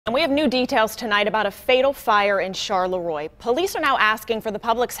And we have new details tonight about a fatal fire in Charleroi. Police are now asking for the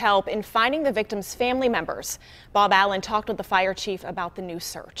public's help in finding the victims' family members. Bob Allen talked with the fire chief about the new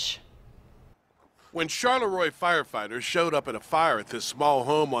search. When Charleroi firefighters showed up at a fire at this small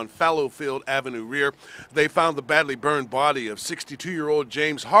home on Fallowfield Avenue rear, they found the badly burned body of 62-year-old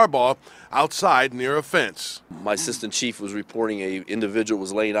James Harbaugh outside near a fence. My assistant chief was reporting an individual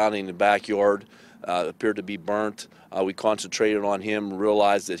was laying out in the backyard, appeared to be burnt. We concentrated on him,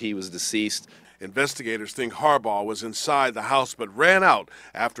 realized that he was deceased. Investigators think Harbaugh was inside the house but ran out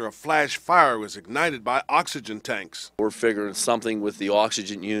after a flash fire was ignited by oxygen tanks. We're figuring something with the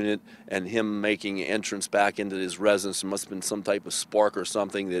oxygen unit and him making entrance back into his residence. There must have been some type of spark or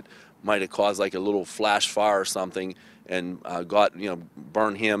something that might have caused like a little flash fire or something and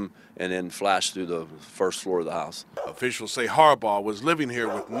burned him and then flashed through the first floor of the house. Officials say Harbaugh was living here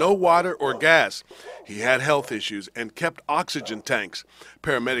with no water or gas. He had health issues and kept oxygen tanks.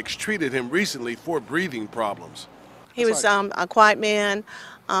 Paramedics treated him recently for breathing problems. He was a quiet man,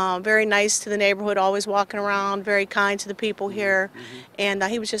 very nice to the neighborhood, always walking around, very kind to the people here, and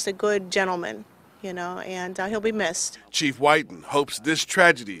he was just a good gentleman, and he'll be missed. Chief Whiten hopes this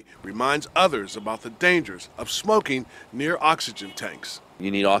tragedy reminds others about the dangers of smoking near oxygen tanks. You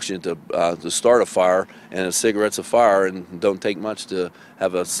need oxygen to start a fire, and a cigarette's a fire, and don't take much to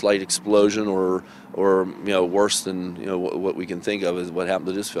have a slight explosion or worse than what we can think of is what happened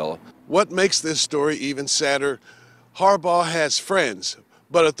to this fellow. What makes this story even sadder? Harbaugh has friends,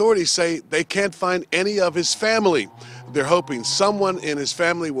 but authorities say they can't find any of his family. They're hoping someone in his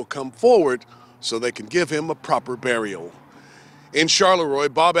family will come forward so they can give him a proper burial. In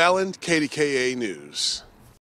Charleroi, Bob Allen, KDKA News.